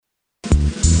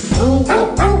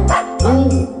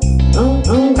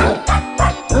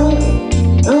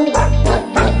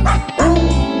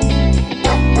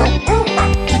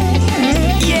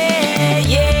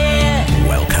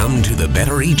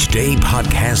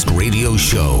Coast Radio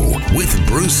Show with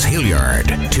Bruce Hilliard.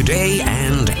 Today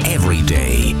and every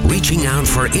day, reaching out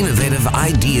for innovative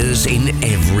ideas in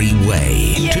every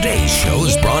way. Today's show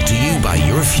is brought to you by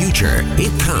Your Future.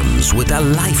 It comes with a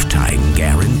lifetime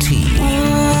guarantee.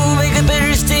 Ooh, make it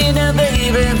better stay now,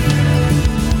 baby.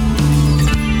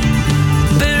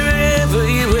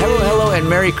 Hello, and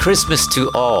Merry Christmas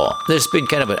to all. There's been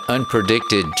kind of an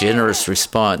unpredicted, generous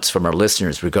response from our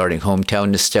listeners regarding hometown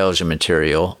nostalgia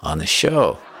material on the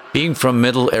show. Being from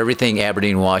middle everything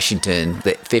Aberdeen, Washington,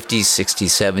 the 50s, 60s,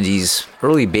 70s,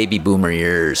 early baby boomer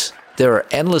years, there are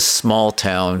endless small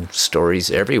town stories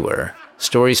everywhere.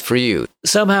 Stories for you.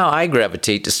 Somehow I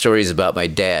gravitate to stories about my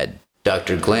dad,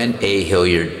 Dr. Glenn A.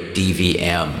 Hilliard,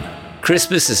 DVM.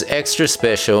 Christmas is extra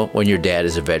special when your dad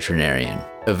is a veterinarian.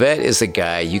 A vet is a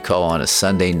guy you call on a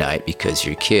Sunday night because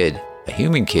your kid, a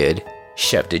human kid,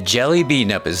 shoved a jelly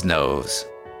bean up his nose.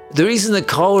 The reason the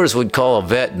callers would call a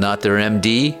vet not their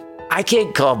MD, I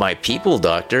can't call my people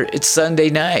doctor, it's Sunday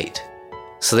night.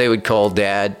 So they would call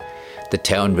Dad the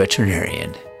town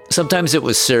veterinarian. Sometimes it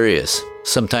was serious.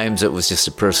 Sometimes it was just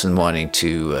a person wanting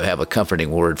to have a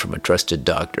comforting word from a trusted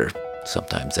doctor.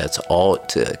 Sometimes that's all it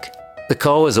took. The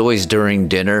call was always during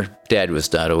dinner. Dad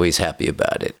was not always happy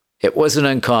about it. It wasn't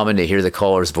uncommon to hear the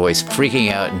caller's voice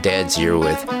freaking out in Dad's ear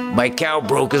with, "My cow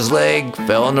broke his leg,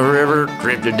 fell in the river,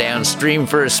 drifted downstream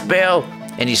for a spell,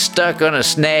 and he's stuck on a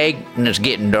snag, and it's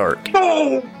getting dark."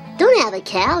 Don't have a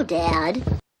cow, Dad.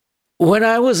 When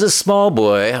I was a small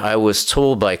boy, I was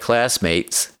told by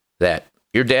classmates that,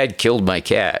 "Your dad killed my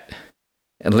cat."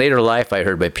 In later life, I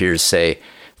heard my peers say,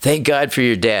 "Thank God for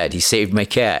your dad, he saved my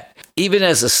cat." Even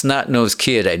as a snot-nosed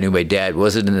kid, I knew my dad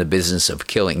wasn't in the business of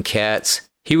killing cats.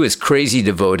 He was crazy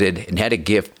devoted and had a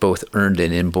gift both earned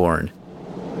and inborn.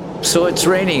 So it's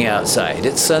raining outside.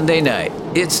 It's Sunday night.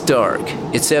 It's dark.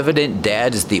 It's evident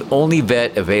Dad is the only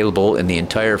vet available in the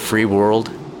entire free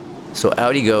world. So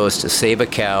out he goes to save a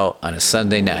cow on a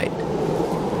Sunday night.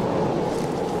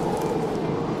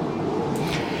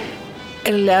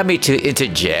 And allow me to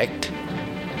interject.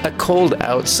 A cold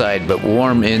outside but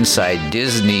warm inside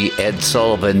Disney Ed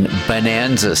Sullivan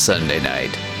Bonanza Sunday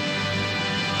night.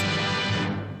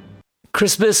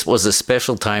 Christmas was a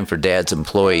special time for Dad's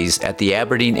employees at the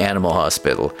Aberdeen Animal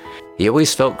Hospital. He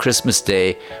always felt Christmas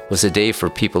Day was a day for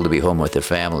people to be home with their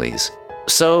families.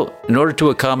 So, in order to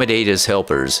accommodate his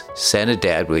helpers, Santa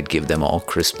Dad would give them all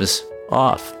Christmas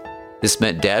off. This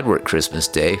meant Dad worked Christmas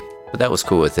Day, but that was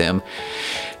cool with him.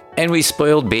 And we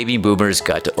spoiled baby boomers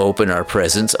got to open our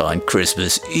presents on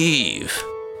Christmas Eve.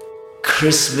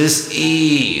 Christmas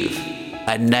Eve,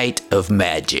 a night of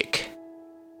magic.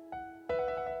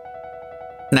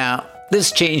 Now,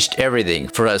 this changed everything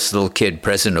for us little kid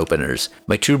present openers.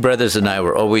 My two brothers and I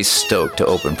were always stoked to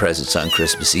open presents on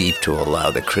Christmas Eve to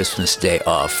allow the Christmas Day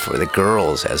off for the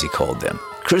girls, as he called them.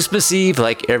 Christmas Eve,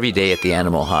 like every day at the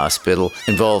animal hospital,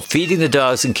 involved feeding the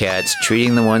dogs and cats,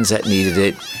 treating the ones that needed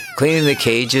it, cleaning the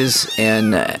cages,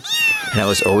 and I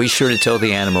was always sure to tell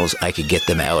the animals I could get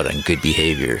them out on good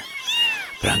behavior.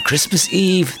 But on Christmas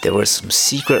Eve, there were some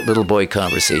secret little boy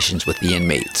conversations with the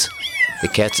inmates. The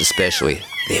cats especially,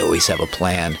 they always have a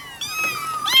plan.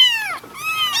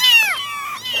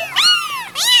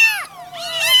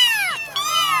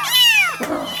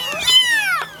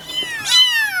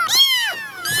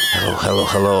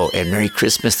 Hello, and Merry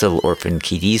Christmas, little orphan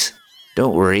kitties.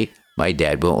 Don't worry, my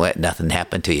dad won't let nothing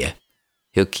happen to you.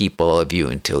 He'll keep all of you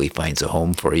until he finds a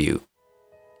home for you.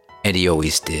 And he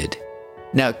always did.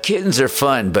 Now, kittens are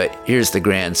fun, but here's the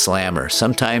grand slammer.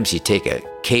 Sometimes you take a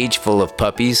cage full of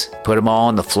puppies, put them all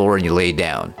on the floor, and you lay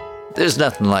down. There's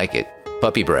nothing like it.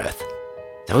 Puppy breath.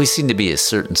 There always seemed to be a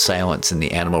certain silence in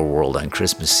the animal world on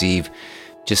Christmas Eve.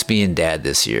 Just me and Dad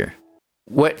this year.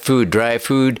 Wet food, dry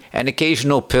food, an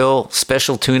occasional pill,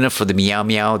 special tuna for the meow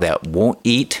meow that won't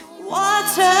eat.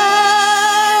 Water,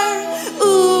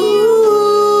 ooh,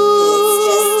 it's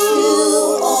just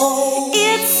too old.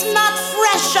 It's not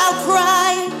fresh, I'll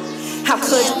cry. How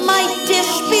could my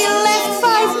dish be left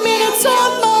 5 minutes or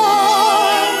more?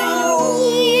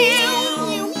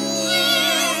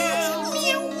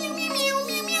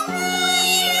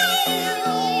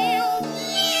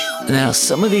 Now,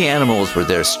 some of the animals were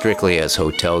there strictly as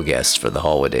hotel guests for the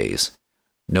holidays.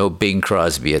 No Bing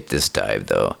Crosby at this dive,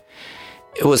 though.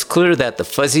 It was clear that the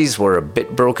fuzzies were a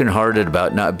bit broken-hearted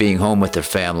about not being home with their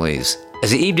families.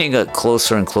 As the evening got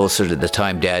closer and closer to the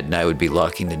time Dad and I would be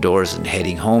locking the doors and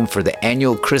heading home for the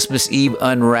annual Christmas Eve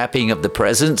unwrapping of the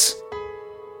presents,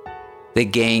 the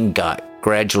gang got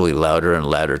gradually louder and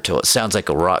louder till it sounds like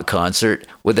a rock concert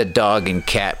with a dog and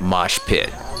cat mosh pit.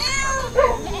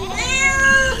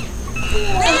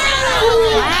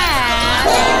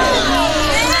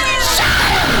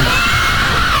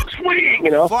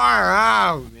 Far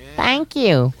out, man. Thank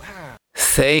you.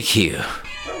 Thank you.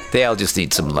 They all just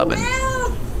need some loving.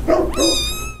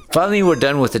 Finally, we're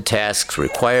done with the tasks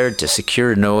required to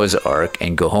secure Noah's Ark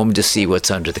and go home to see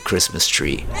what's under the Christmas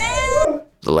tree.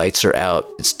 The lights are out.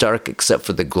 It's dark except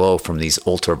for the glow from these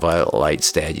ultraviolet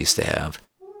lights Dad used to have.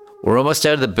 We're almost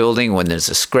out of the building when there's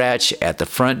a scratch at the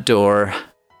front door.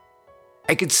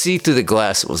 I could see through the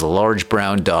glass it was a large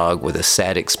brown dog with a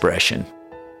sad expression.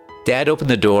 Dad opened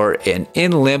the door and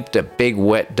in limped a big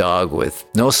wet dog with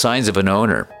no signs of an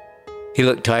owner. He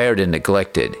looked tired and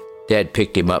neglected. Dad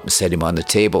picked him up and set him on the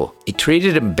table. He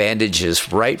treated him, bandaged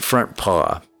his right front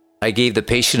paw. I gave the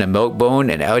patient a milk bone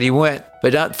and out he went.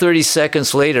 But not 30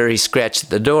 seconds later, he scratched at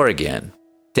the door again.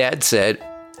 Dad said,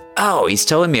 "Oh, he's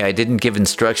telling me I didn't give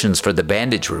instructions for the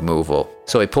bandage removal."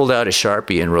 So I pulled out a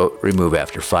Sharpie and wrote remove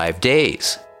after 5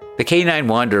 days. The canine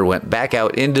wanderer went back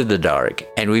out into the dark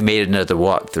and we made another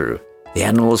walkthrough. The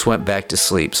animals went back to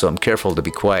sleep, so I'm careful to be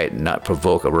quiet and not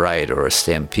provoke a riot or a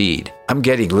stampede. I'm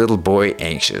getting little boy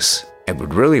anxious and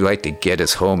would really like to get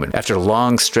us home. And after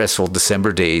long, stressful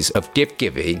December days of gift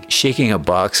giving, shaking a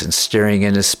box and staring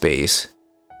into space,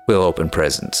 we'll open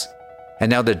presents. And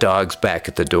now the dog's back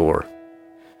at the door.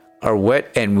 Our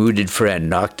wet and wounded friend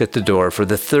knocked at the door for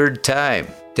the 3rd time.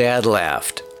 Dad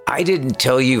laughed. "I didn't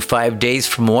tell you 5 days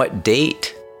from what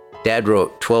date?" Dad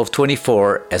wrote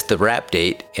 12/24 as the wrap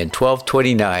date and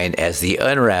 12/29 as the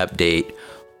unwrap date.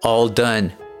 All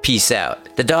done. Peace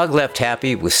out. The dog left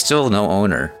happy with still no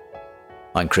owner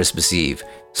on Christmas Eve.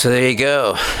 So there you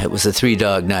go. It was a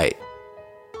 3-dog night.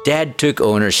 Dad took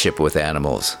ownership with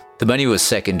animals. The money was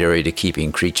secondary to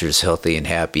keeping creatures healthy and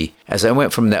happy, as I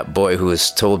went from that boy who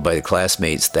was told by the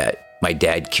classmates that my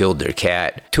dad killed their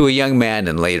cat, to a young man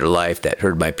in later life that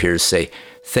heard my peers say,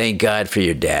 "Thank God for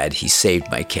your dad, he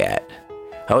saved my cat."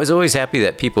 I was always happy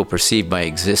that people perceived my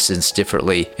existence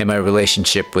differently in my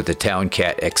relationship with the town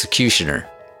cat executioner.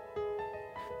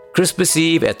 Christmas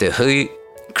Eve at the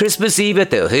Christmas Eve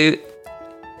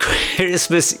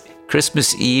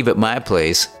at my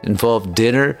place involved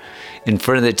dinner in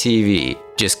front of the TV.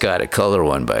 Just got a color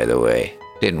one, by the way.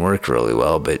 Didn't work really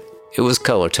well, but it was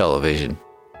color television.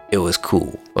 It was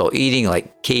cool. While eating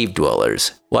like cave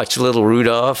dwellers, watch Little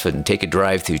Rudolph and take a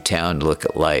drive through town to look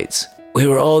at lights. We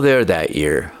were all there that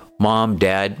year. Mom,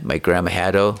 Dad, my grandma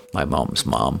Haddo, my mom's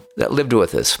mom, that lived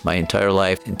with us my entire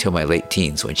life until my late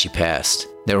teens when she passed.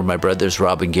 There were my brothers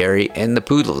Rob and Gary and the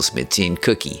poodles Mitzi and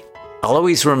Cookie. I'll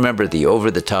always remember the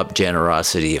over-the-top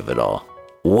generosity of it all.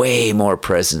 Way more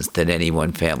presents than any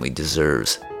one family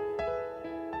deserves.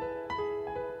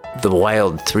 The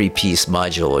wild 3-piece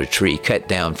modular tree cut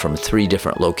down from 3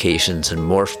 different locations and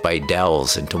morphed by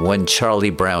dowels into one Charlie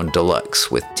Brown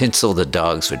deluxe with tinsel the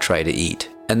dogs would try to eat.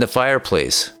 And the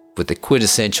fireplace with the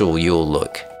quintessential Yule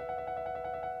look.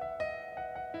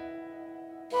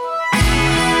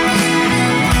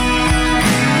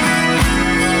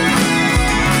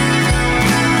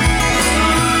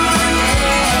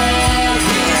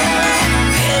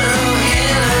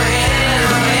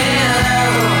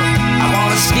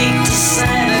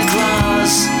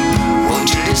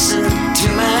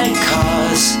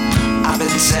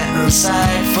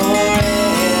 Inside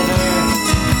forever.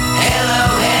 Hello,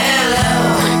 hello.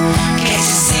 Can't you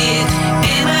see it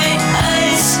in my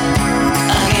eyes?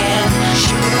 Again,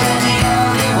 sure I'm the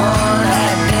only one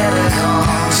that never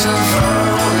gone so far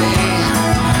away.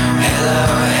 Hello,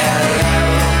 hello.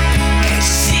 Can't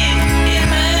you see it in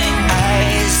my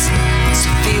eyes? So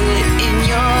feel it in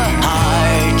your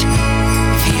heart.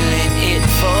 Feeling it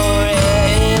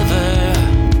forever.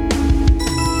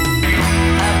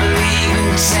 I believe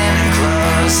in Santa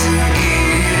Claus and giving.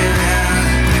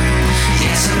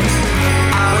 Yes,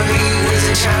 I believe there's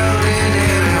a child in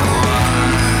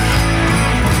everyone.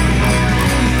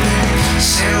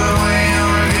 Sail away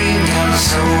on a dream down the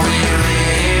snowy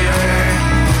river.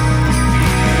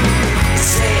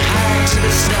 Say hi to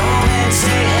the snow and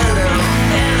say hello,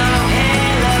 hello,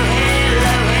 hello,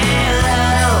 hello, hello.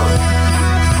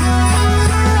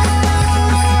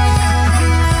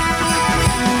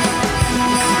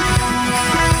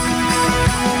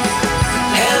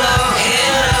 Hello,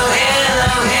 hello,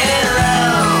 hello, hello.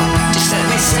 Just let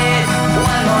me say it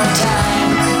one more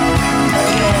time.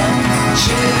 Again,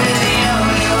 should be the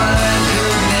only one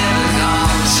who's never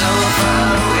gone so far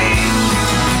away.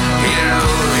 Hello,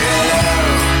 hello.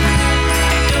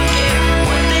 Don't care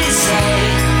what they say.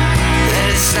 Let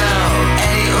it snow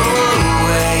any old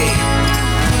way.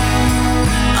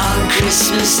 On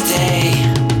Christmas Day,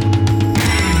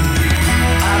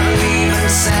 I believe in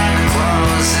Santa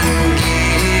Claus and giving.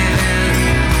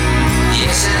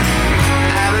 Yes, and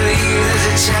I believe there's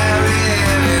a child in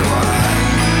everyone.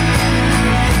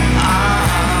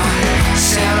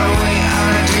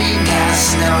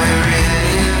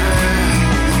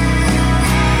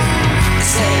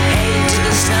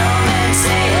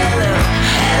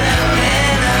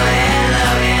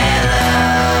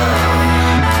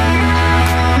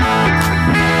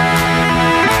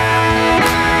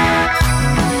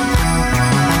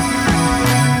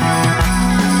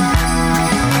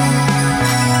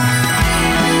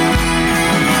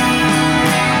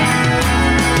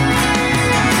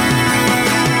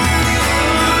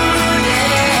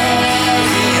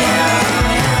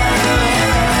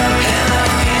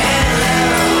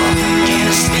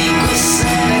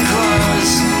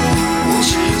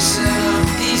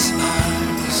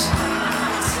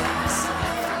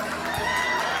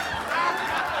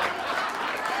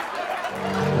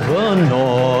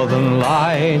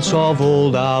 lights of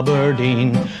old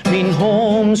Aberdeen mean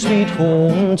home, sweet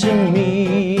home to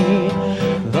me.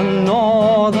 The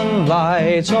northern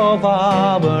lights of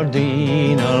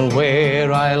Aberdeen are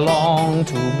where I long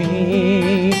to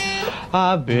be.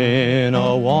 I've been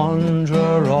a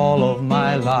wanderer all of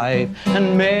my life,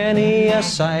 and many a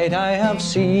sight I have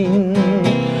seen.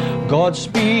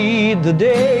 Godspeed the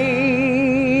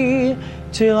day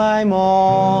till I'm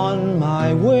on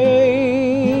my way.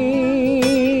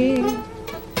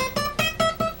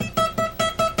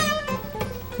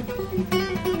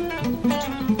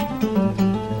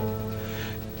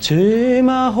 To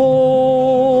my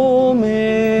home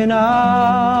in Aberdeen.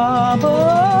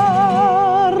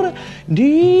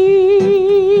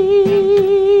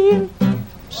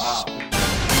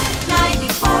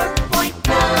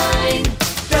 94.9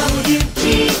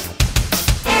 WGSL.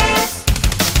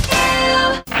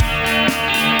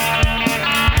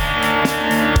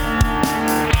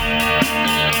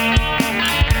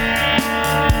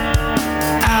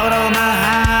 Out on the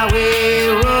highway,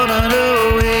 running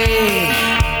away.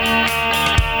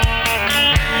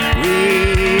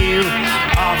 We're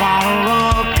off on a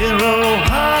rock and roll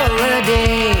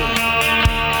holiday.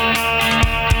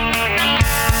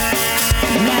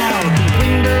 Now the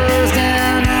window's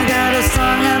down, I got a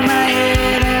song in my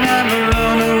head, and I'm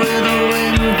running with the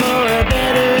wind for a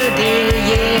better day.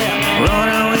 Yeah,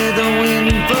 running with the wind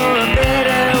for a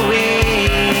better way.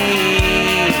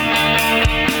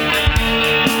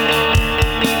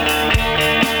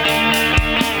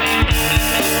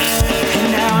 And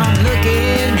now I'm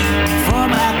looking for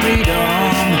my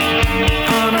freedom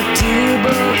on a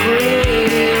two-book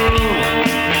radio.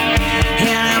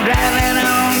 And I'm driving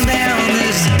on down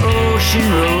this ocean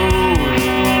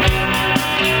road.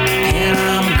 And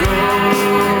I'm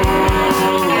going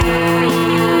home.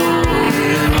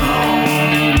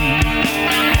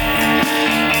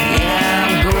 Yeah,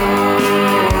 I'm going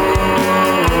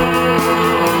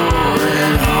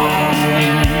home.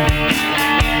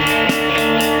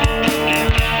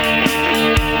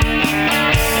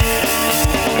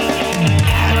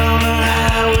 Out on the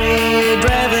highway,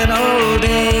 driving all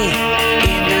day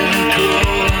into the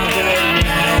cool of the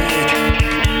night.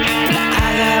 Now I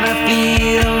gotta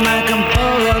feel like I'm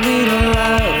falling in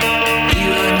love, you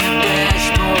in the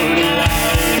dashboard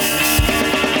light.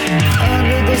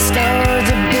 Under the stars,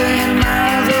 a billion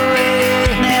miles away.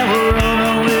 Now we're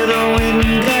running with the wind,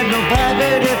 got no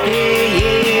pocket to pay.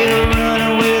 Yeah,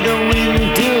 running with the wind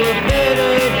to a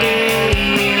better day.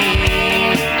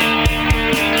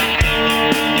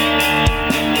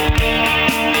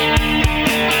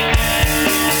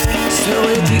 So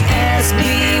if you ask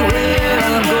me where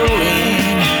I'm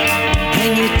going,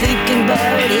 and you're thinking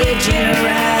about hitching a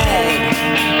ride,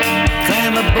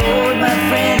 climb aboard, my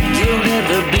friend, you'll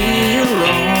never be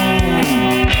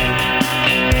alone.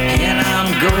 And I'm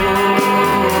going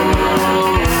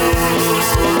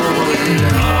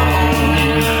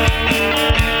home.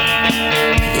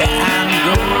 Yeah, I'm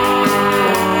going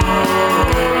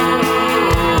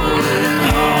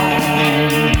home.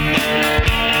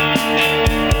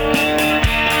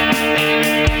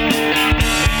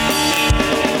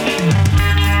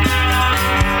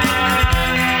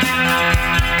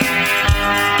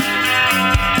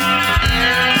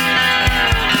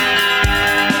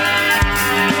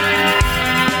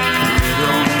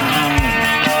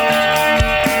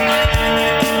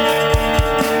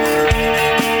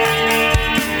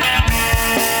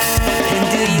 And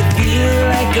do you feel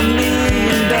like $1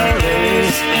 million?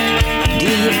 Do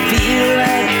you feel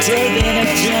like taking a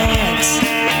chance?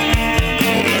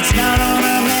 It's not on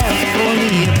a map,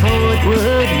 only a poet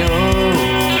would know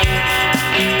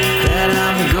that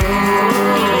I'm going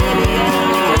home.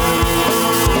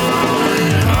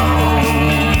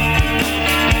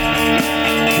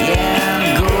 Yeah, I'm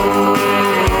going home.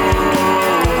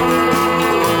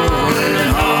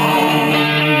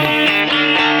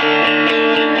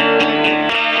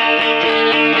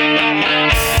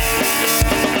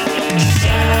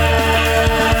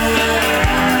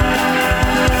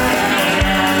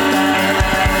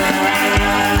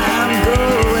 I'm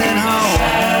going home.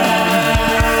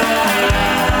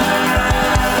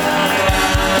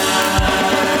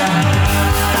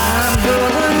 I'm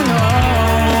going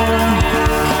home.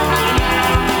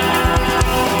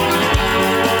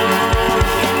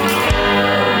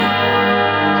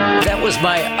 That was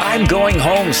my I'm Going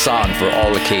Home song for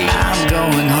all occasions. I'm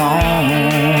going home.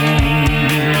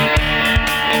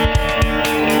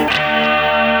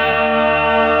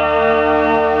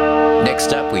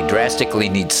 Next up, we drastically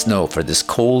need snow for this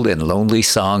cold and lonely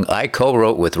song I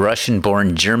co-wrote with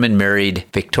Russian-born, German-married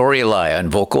Victoria Lai on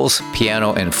vocals,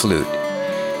 piano, and flute.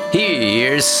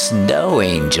 Here's Snow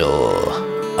Angel.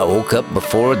 I woke up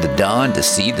before the dawn to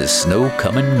see the snow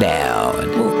coming down.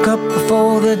 Woke up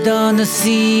before the dawn to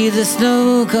see the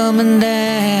snow coming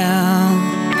down.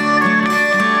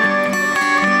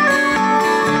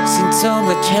 Since all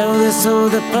the hell this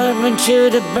old apartment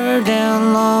should have burned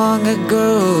down long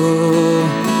ago.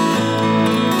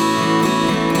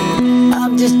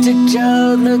 I'm just a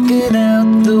child looking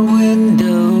out the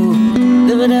window,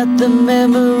 living out the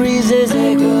memories as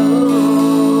I go.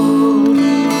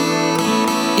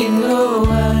 You know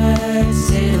I'd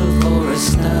settle for a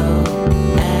snow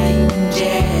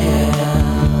angel,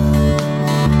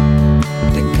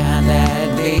 the kind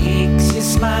that makes you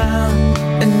smile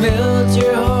and melts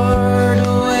your heart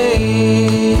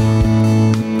away.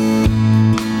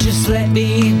 Just let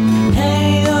me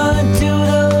hang on to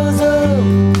those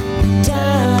old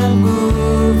time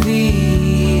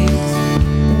movies.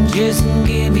 Just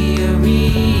give me a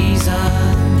reason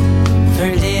for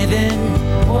living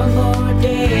one more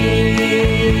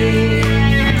day.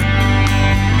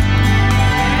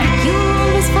 You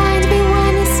always find me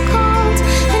when it's cold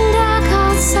and dark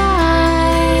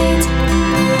outside,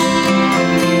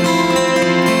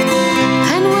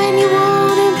 and when you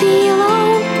wanna be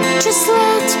alone, just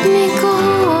let me go.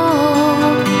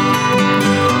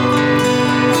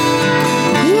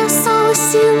 You're so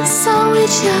still, so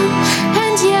young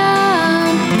and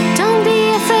young. Don't be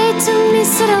afraid to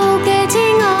miss it all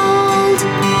getting old.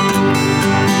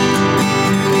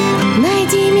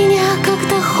 Найди меня,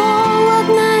 когда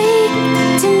холодно и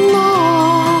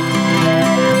темно,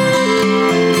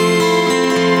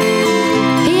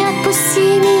 и отпусти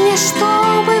меня,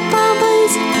 чтобы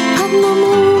побыть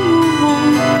одному.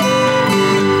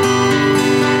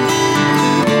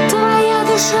 Твоя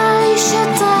душа еще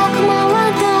так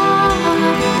молода,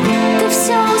 ты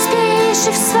все успеешь и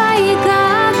в свои года.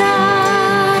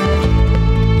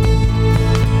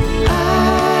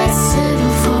 I'd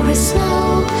settle for a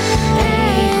snow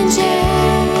angel,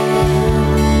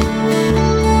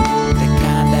 The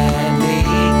kind that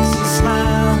makes you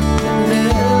smile and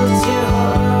melts your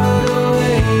heart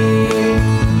away.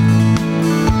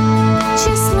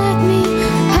 just let me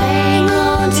hang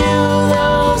on to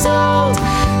those old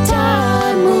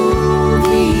time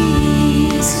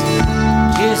movies.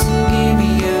 Just give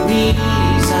me a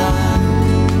reason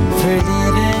for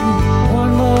living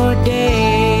one more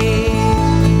day.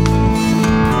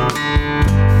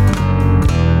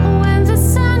 When the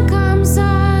sun comes,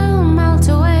 I'll melt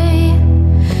away.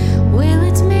 Will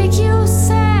it make you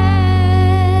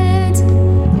sad?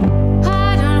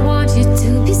 I don't want you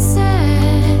to be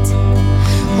sad.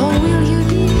 Or will you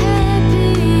be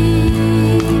happy?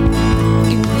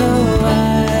 You know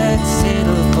I'd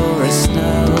settle for a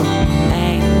snow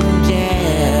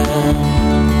angel,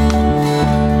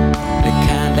 the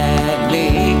kind that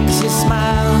makes you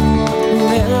smile,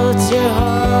 melts your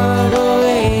heart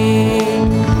away.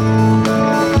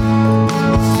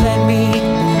 Let me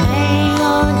hang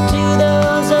on to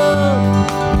those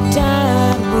old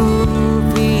time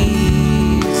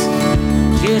movies.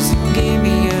 Just give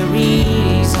me a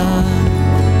reason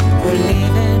for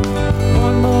living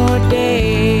one more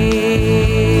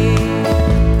day.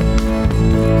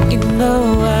 You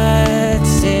know I'd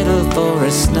settle for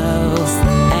a snow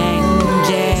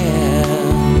angel,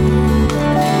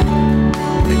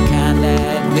 the kind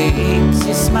that makes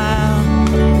you smile,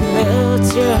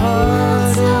 melts your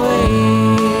heart away.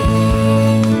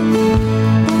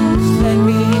 Let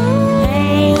me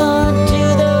hang on to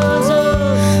those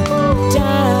old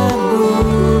time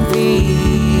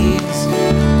movies.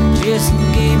 Just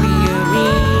give me a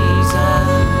reason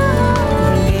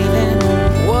for living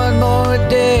one more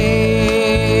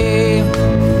day.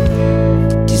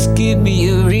 Just give me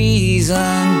a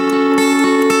reason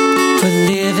for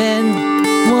living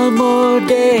one more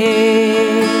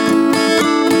day.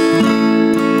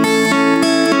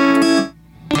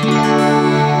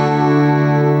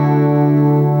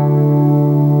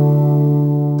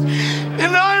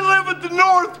 And I live at the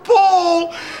North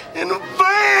Pole in a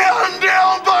van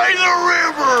down by the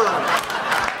river.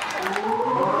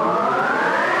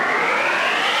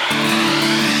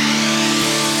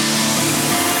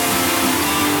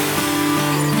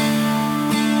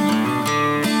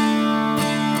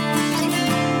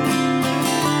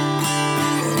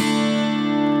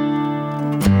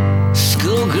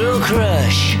 Schoolgirl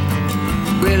crush.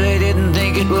 Really didn't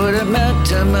think it would amount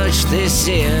to much, they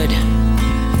said.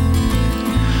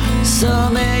 So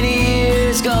many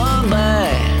years gone by,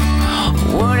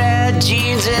 worn out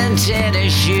jeans and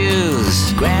tennis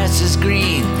shoes. Grass is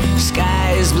green,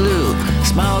 sky is blue.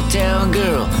 Small town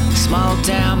girl, small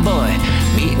town boy,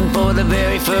 meeting for the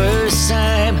very first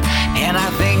time. and I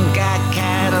think I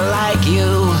kinda like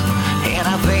you, and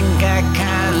I think I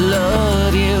kinda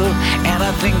love you, and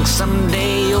I think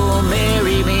someday you'll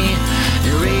marry me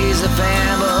and raise a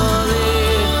family.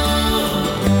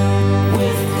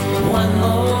 With one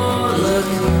more look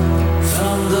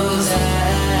from those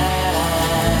eyes,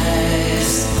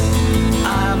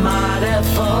 I might have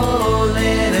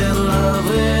fallen in love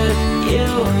with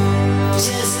you.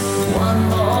 Just one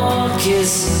more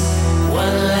kiss,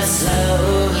 one less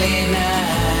lovely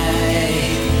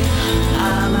night,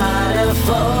 I might have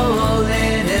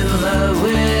fallen in love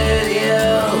with you.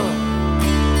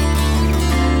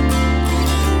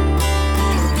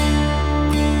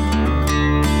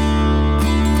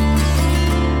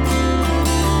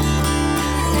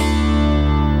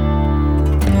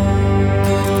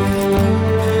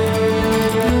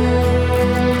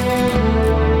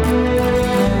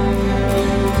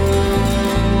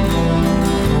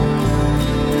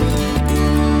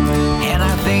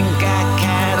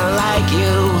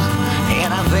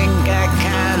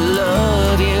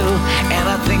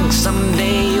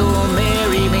 Someday you'll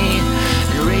marry me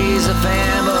and raise a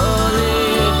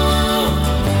family.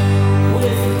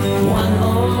 With one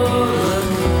more look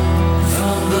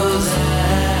from those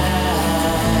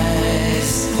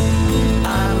eyes, I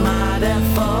might have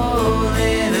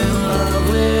fallen in love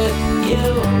with you.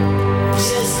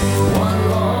 Just one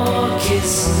more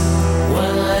kiss,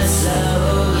 one less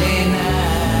lovely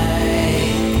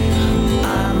night, I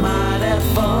might have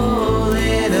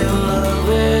fallen in love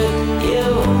with you.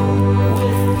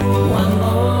 One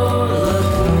more look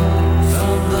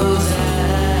from those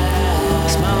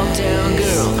eyes. Small town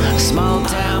girl, small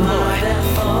town boy, I've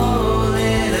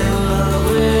fallen in love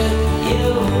with you.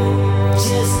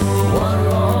 Just one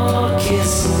more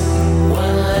kiss,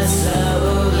 one less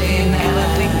lovely night, and I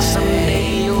think someday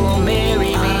you'll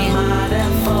marry me. I might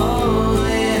have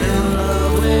fallen in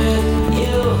love with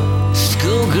you.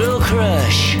 Schoolgirl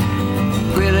crush,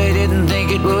 really didn't think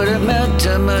it would amount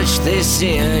to much, they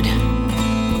said.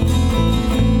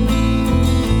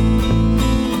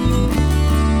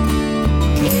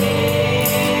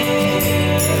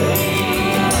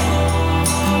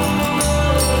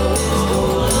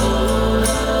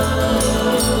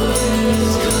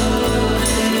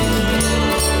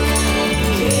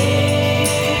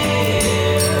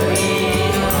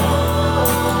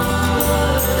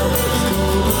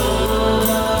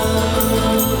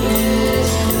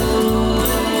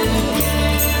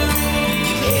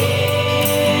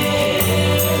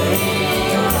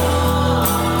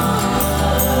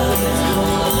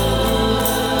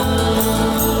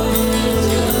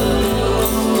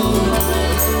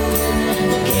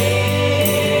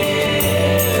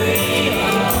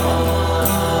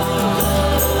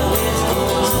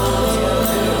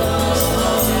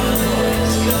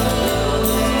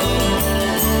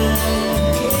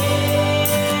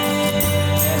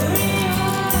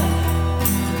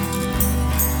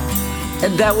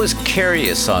 And that was Carrie,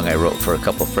 a song I wrote for a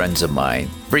couple friends of mine.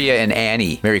 Bria and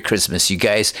Annie, Merry Christmas, you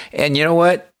guys. And you know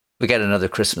what? We got another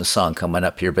Christmas song coming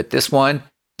up here, but this one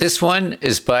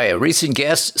is by a recent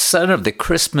guest, son of the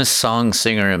Christmas song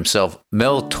singer himself,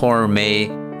 Mel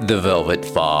Torme, The Velvet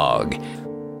Fog.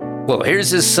 Well, here's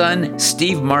his son,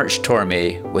 Steve March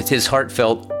Torme, with his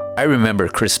heartfelt, I Remember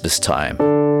Christmas Time.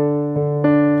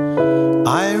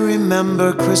 I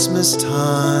remember Christmas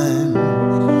time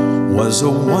was a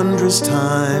wondrous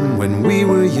time when we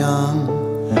were young,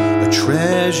 a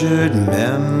treasured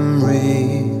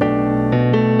memory.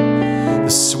 The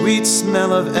sweet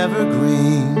smell of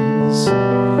evergreens,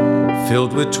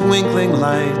 filled with twinkling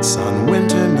lights on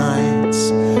winter nights,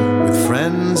 with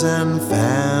friends and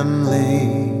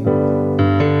family.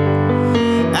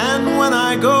 And when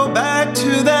I go back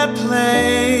to that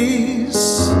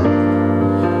place,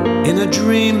 in a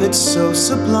dream that's so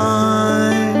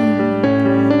sublime,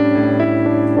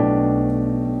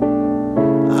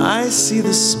 I see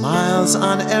the smiles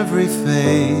on every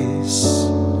face,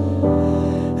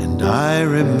 and I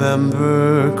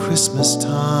remember Christmas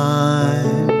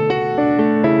time.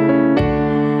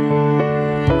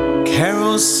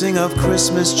 Carols sing of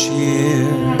Christmas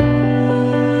cheer,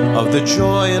 of the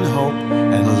joy and hope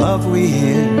and love we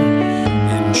hear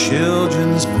in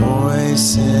children's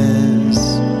voices.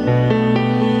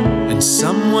 And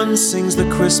someone sings the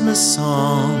Christmas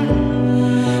song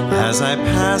as I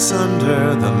pass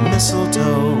under the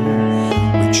mistletoe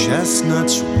with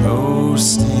chestnuts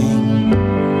roasting.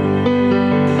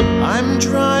 I'm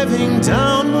driving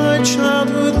down my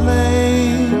childhood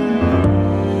lane,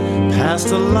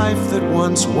 past a life that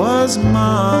once was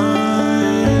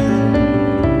mine.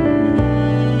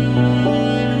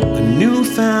 A new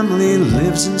family family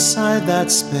lives inside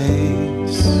that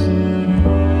space.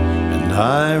 And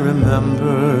I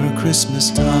remember Christmas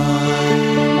time.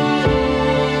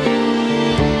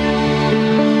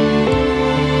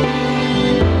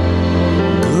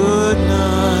 Good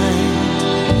night,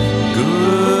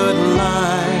 good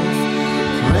life,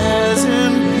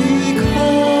 present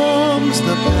becomes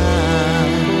the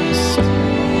past.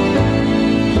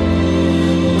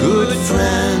 Good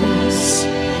friends,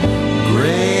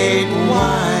 great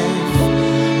wife,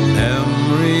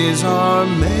 memories are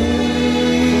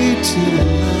made to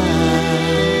last.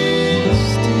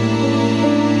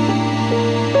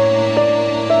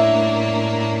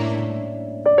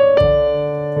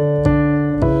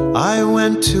 I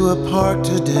went to a park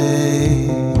today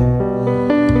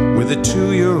with a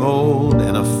 2-year-old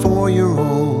and a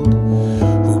 4-year-old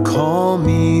who call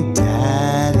me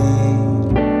Daddy.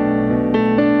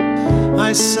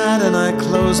 I sat and I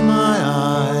closed my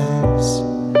eyes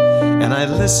and I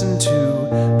listened to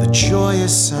the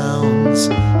joyous sounds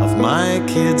of my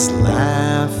kids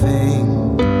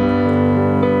laughing.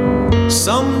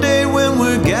 Someday when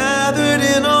we're gathered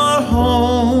in our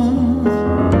home,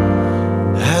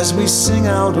 as we sing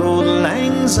out Auld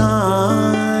Lang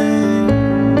Syne,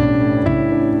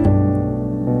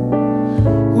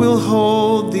 we'll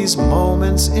hold these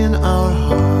moments in our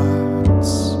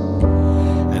hearts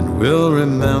and we'll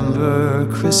remember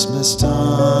Christmas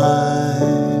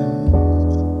time.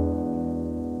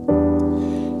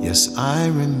 Yes, I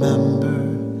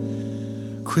remember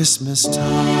Christmas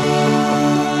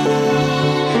time.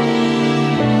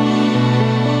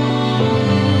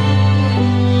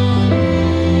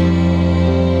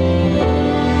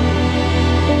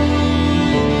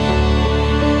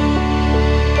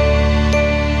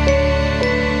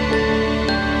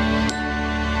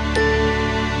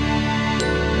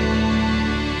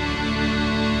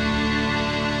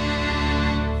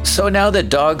 So now the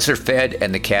dogs are fed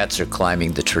and the cats are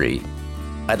climbing the tree,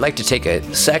 I'd like to take a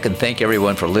second thank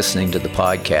everyone for listening to the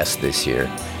podcast this year.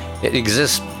 It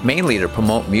exists mainly to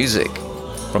promote music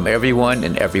from everyone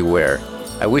and everywhere.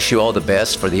 I wish you all the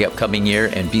best for the upcoming year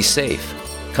and be safe.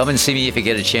 Come and see me if you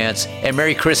get a chance, and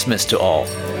Merry Christmas to all.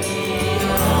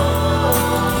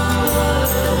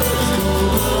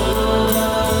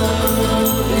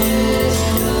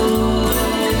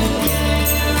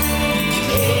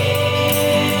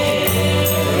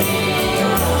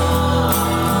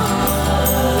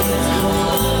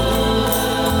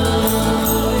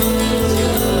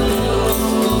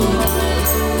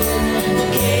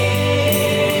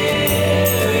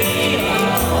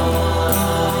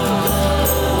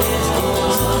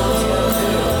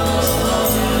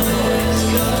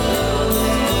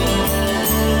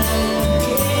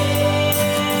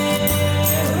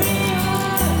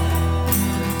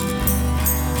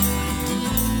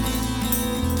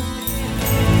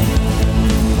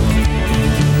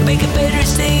 Make it better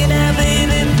stay now,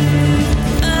 baby.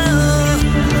 Oh,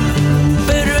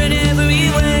 better in every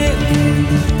way.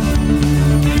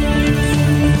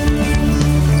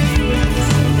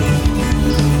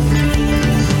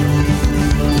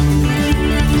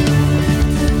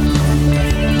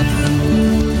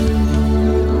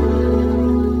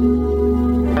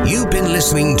 You've been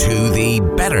listening to the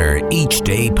Better Each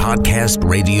Day podcast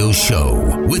radio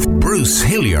show with Bruce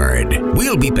Hilliard.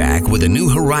 We'll be back with a new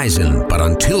horizon, but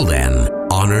until then,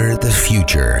 honor the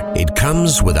future. It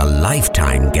comes with a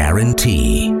lifetime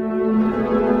guarantee.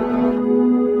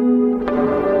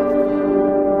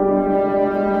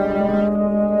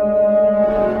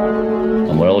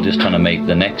 And we're all just trying to make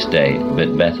the next day a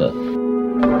bit better.